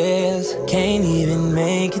the stairs. Can't even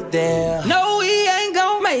make it there. No, we ain't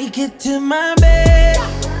gon' make it to my bed.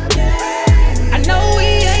 I know we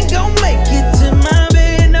ain't gon' make it to my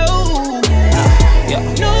bed, no.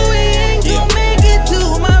 No, we ain't gon' make it to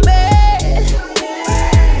my bed.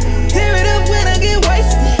 Tear it up when I get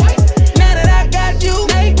wasted. Now that I got you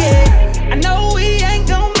naked, I know we ain't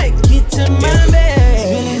gon' make it to my bed.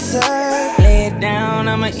 Spin inside, lay it down,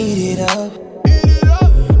 I'ma eat it up.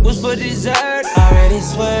 What's for dessert? Already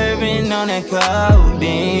swerving on that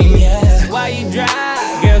codeine. Yeah. While you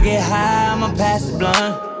drive, girl, get high, I'ma pass the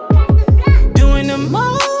blunt. Doing the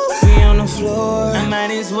most, we on the floor, I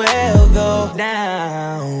might as well go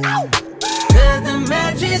down. Cause the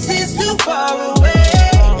mattress is too far away,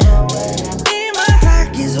 and my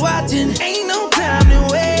clock is watching, ain't no time to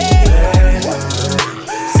wait.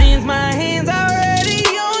 Since my hands already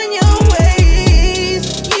on your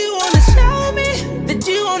waist, you wanna show me that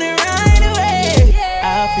you want it right away.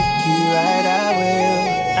 I'll freak you right, I will.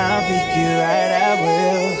 I'll freak you right, I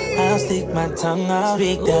will. I'll stick my tongue out,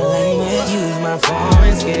 speak that language, use my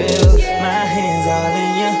foreign skills. My hands all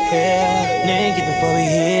in your hair, naked before we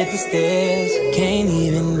hit the stairs. Can't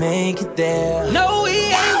even make it there. No,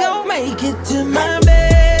 we ain't gon' make it to my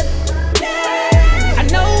bed. I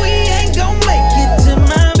know we ain't gon' make it to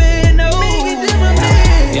my bed, no.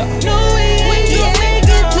 No, we ain't gon' make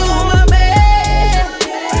it to my bed.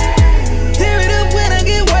 Tear it up when I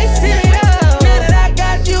get wasted. Now that I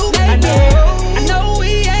got you, I know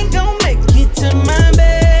we ain't gon' make it to my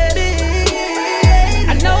bed.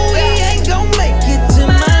 I know we ain't gon' make it to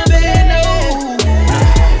my bed, no.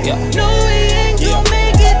 No, we ain't gon'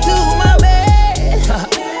 make it to my bed.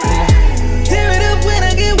 Tear it up when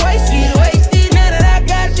I get wasted. Now that I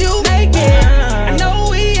got you naked, I know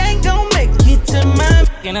we ain't gon' make it to my.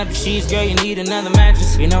 Picking up the sheets, girl, you need another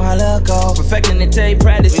mattress. You know how love go, perfecting the tape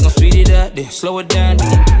practice. We gon' speed it up, then slow it down.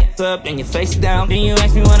 Then you up, then you face down. Then you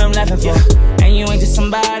ask me what I'm laughing for, and you ain't just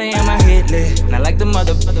somebody on my hit list. Not like the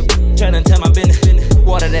mother tryna tell my business.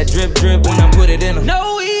 Water that drip drip when I put it in 'em.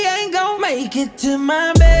 No, we ain't gon' make it to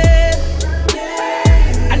my bed.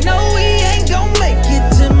 I know we ain't gon' make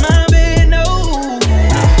it to my bed, no.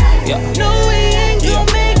 No, we ain't gon'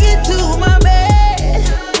 make it to my bed.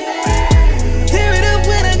 Tear it up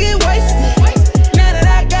when I get wasted. Now that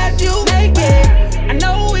I got you naked, I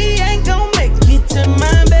know we ain't gon' make it to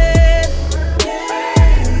my bed.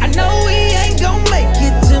 I know we ain't gon' make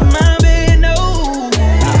it to my bed, no.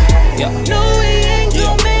 No, we ain't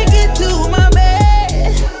gon' make it to my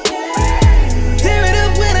bed. Tear it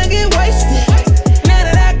up when I get wasted. Now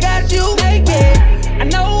that I got you naked, I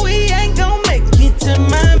know we ain't gon' make it to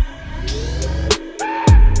my.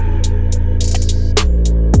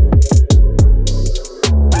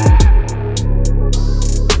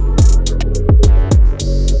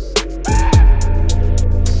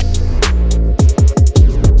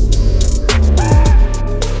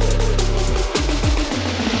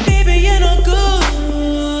 Baby, you're no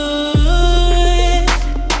good.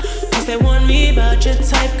 'Cause they warn me about your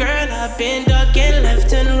type, girl. I've been ducking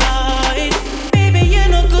left and right. Baby, you're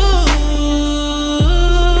no good.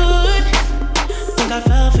 Think I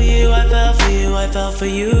fell for you, I fell for you, I fell for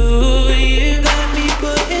you. You got me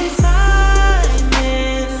putting time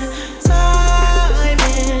in, time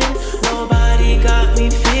in. Nobody got me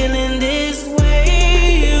feeling this way.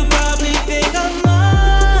 You probably think I'm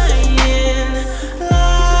lying,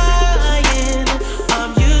 lying.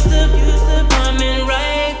 I'm used to coming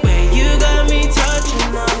right where you got me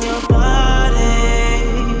touching on your body.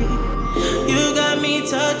 You got me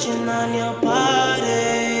touching on your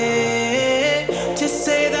body. To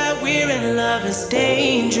say that we're in love is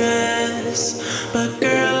dangerous, but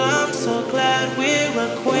girl, I'm so glad we're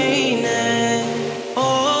acquainted.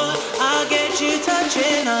 Oh, I'll get you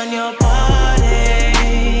touching on your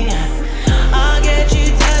body. I'll get you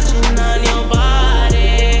touching on your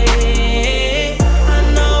body.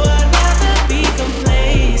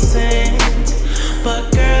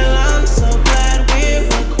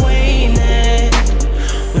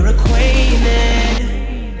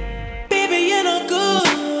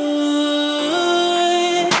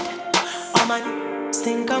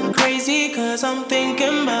 crazy cause I'm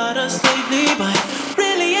thinking about us lately. But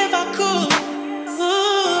really if I could,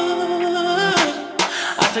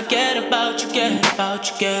 I forget about you,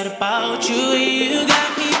 forget about you. You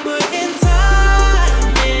got me putting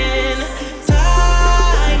time in.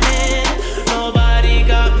 Nobody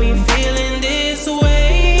got me feeling this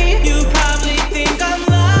way. You probably think I'm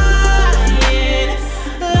lying.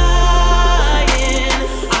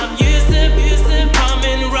 I'm used to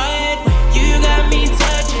coming right. You got me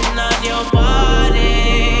touching on your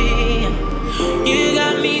body. You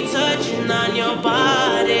got me touching on your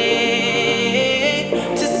body.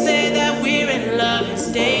 To say that we're in love is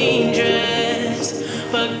dangerous,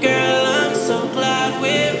 but girl, I'm so glad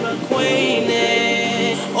we're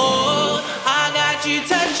acquainted. Oh, I got you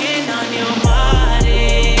touching on your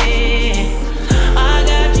body. I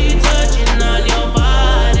got you touching on your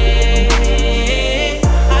body.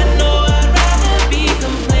 I know I'd rather be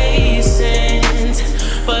complacent,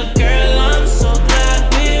 but girl, I'm so glad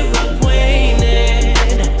we're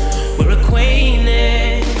acquainted. We're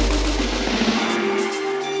acquainted.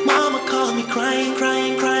 Mama called me crying,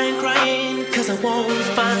 cause I won't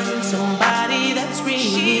find somebody that's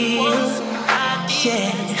real.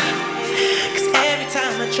 Yeah, cause every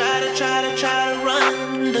time I try to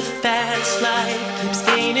run, the fast life keeps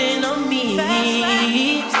gaining on me. Yeah,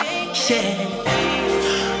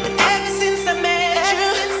 but ever since I met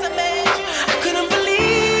you, I couldn't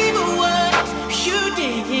believe what you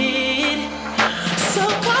did. So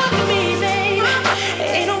come to me, babe.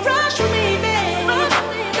 Ain't no rush for me, babe.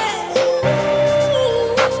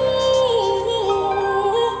 Ooh,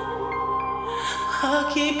 I'll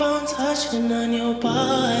keep on touching on your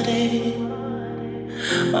body.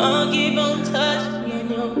 I'll keep on touching on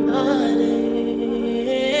your body.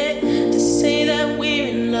 To say that we're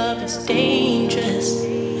in love is dangerous,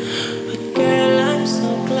 but girl, I'm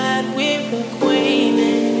so glad we're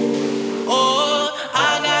acquainted. Oh,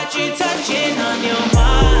 I got you touching on your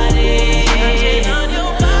body.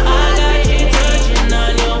 I got you touching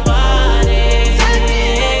on your body.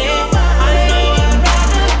 I know I'd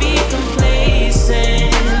rather be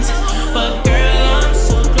complacent, but girl, I'm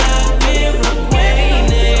so glad we're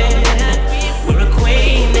acquainted. We're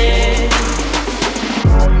acquainted.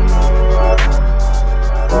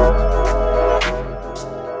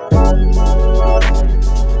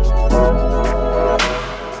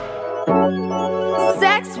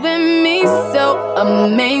 Sex with me so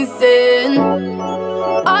amazing.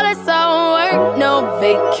 All this all work, no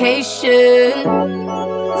vacation.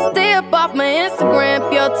 Stay up off my Instagram,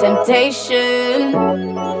 pure temptation.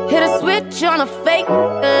 Hit a switch on a fake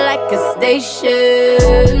like a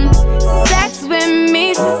station. Sex with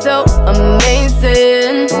me so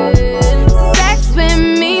amazing. Sex with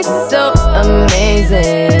me so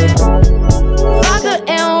amazing. Vodka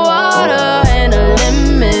and water and a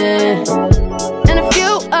lemon, and a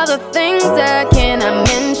few other things I cannot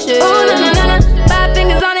mention. Ooh, na. 5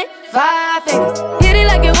 fingers on it, 5 fingers. Hit it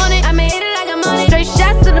like you want it, I mean hit it like I'm on it. Straight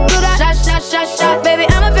shots to the blue dot, shot. Baby,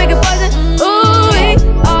 I'm a bigger poison. Ooh,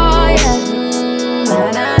 oh yeah.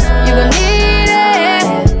 You gon' need it.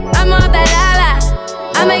 I'm on that la.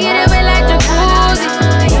 I'ma get it wet like jacuzzi.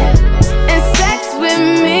 And sex with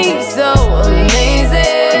me so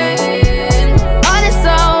amazing. All this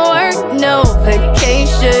all work, no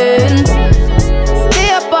vacation. Stay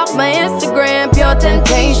up off my Instagram, pure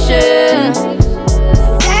temptation.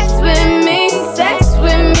 Sex with me, sex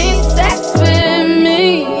with me, sex with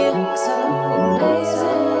me. So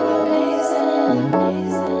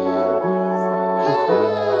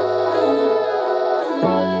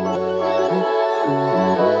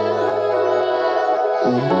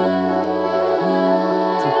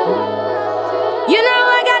you know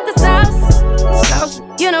I got the sauce.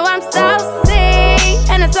 You know I'm saucy,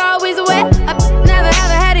 and it's always wet. I never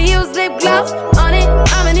ever had to use lip gloss on it.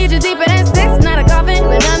 I'ma need you deeper than 6, not a coffin.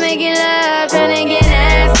 When I'm making love, tryna get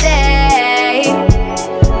nasty.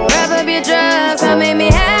 Wrap up your drugs, come make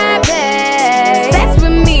me happy. Sex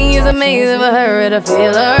with me is amazing for her to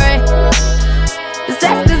feel alright. The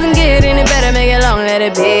sex doesn't get any better, make it long, let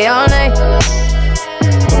it be all night.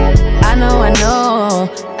 I know,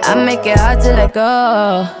 I make it hard to let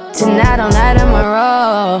go. Tonight all night I'm a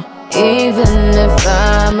roll, even if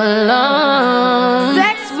I'm alone.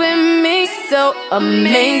 Sex with me so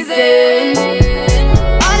amazing.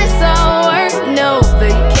 All this all work, no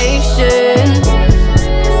vacation.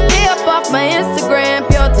 Stay up off my Instagram,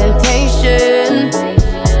 pure temptation.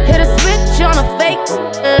 Hit a switch on a fake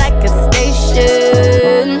like a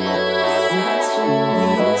station. Sex with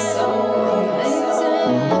me so amazing.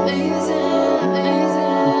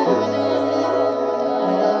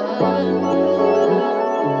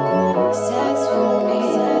 Sex with me.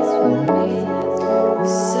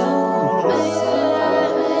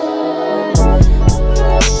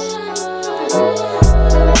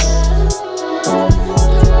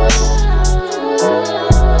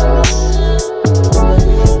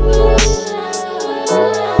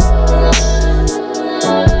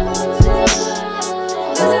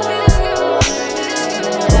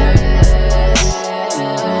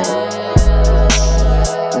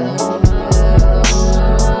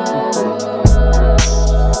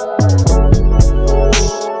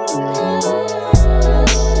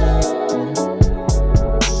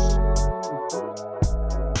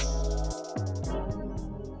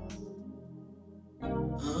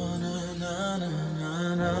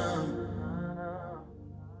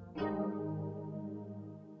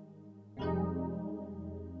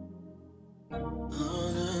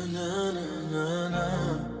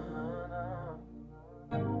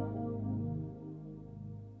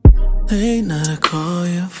 Late night I call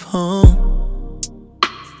your phone.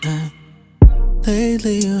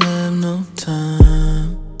 Lately you have no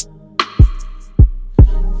time.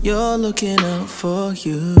 You're looking out for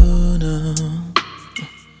you now.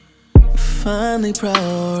 You finally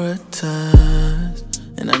prioritized,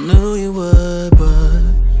 and I knew you would, but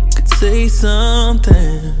could say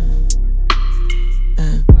something.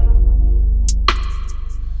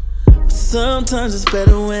 But sometimes it's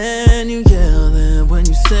better when you yell than when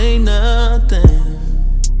you say nothing.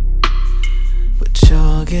 But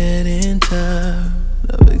you're getting tired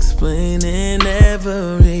of explaining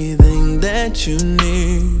everything that you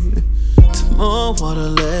need. It's more water,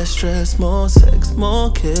 less stress, more sex, more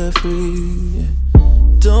carefree.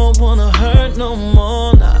 Don't wanna hurt no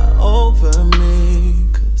more, not over me.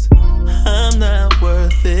 Cause I'm not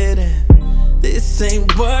worth it, and this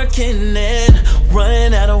ain't working, and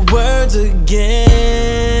running out of words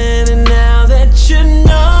again. And now that you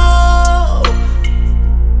know,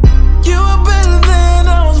 you are better than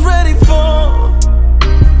I was ready for.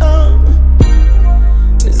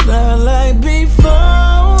 It's not like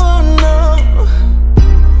before, no.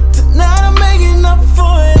 Tonight I'm making up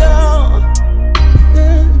for it all.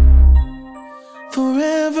 For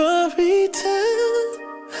every time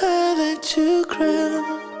I let you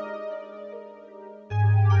cry,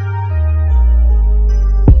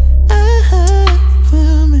 I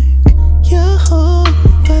will make your whole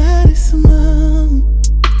body smile.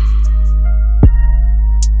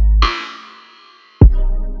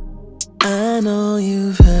 I know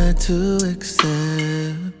you've had to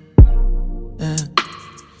accept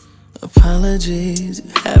apologies,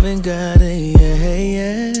 you haven't got it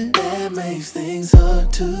yet. That makes things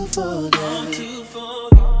hard to forget.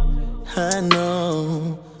 I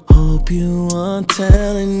know, hope you are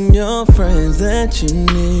telling your friends that you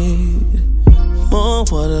need more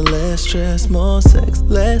water, less stress, more sex,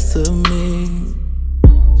 less of me.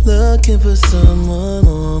 Looking for someone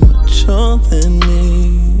more mature than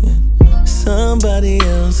me, somebody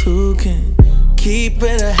else who can keep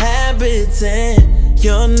better habits, and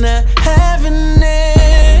you're not having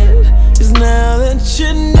it. 'Cause now that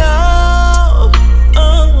you know,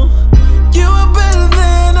 you are better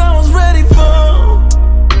than I was ready for.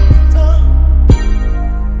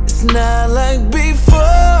 It's not like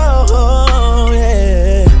before,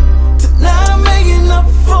 yeah. Tonight I'm making up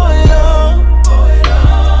for it all.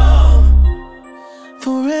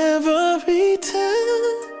 For every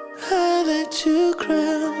time I let you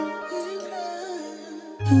cry,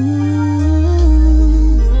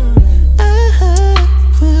 I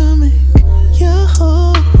will make your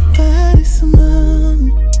whole body smile.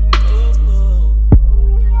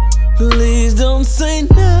 Please don't say no.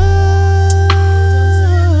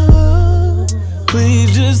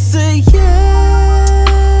 Please just say yeah.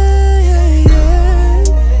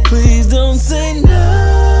 Please don't say no.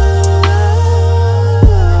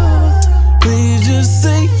 Please just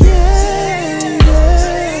say yeah.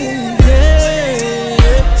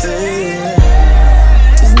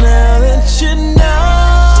 'Cause now that you know,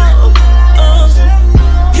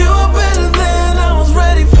 you are better than I was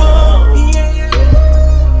ready for.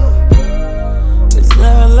 It's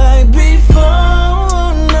not like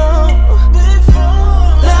before, no.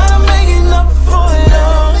 Now I'm making up for it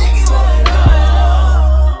all.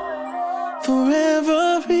 For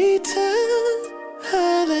every time I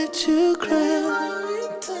let you cry,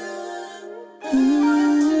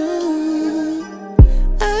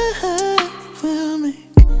 I will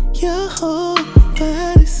make your whole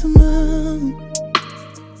body smile.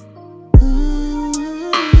 I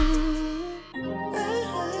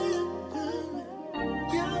will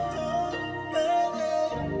make your whole body,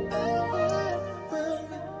 I will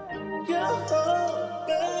make your whole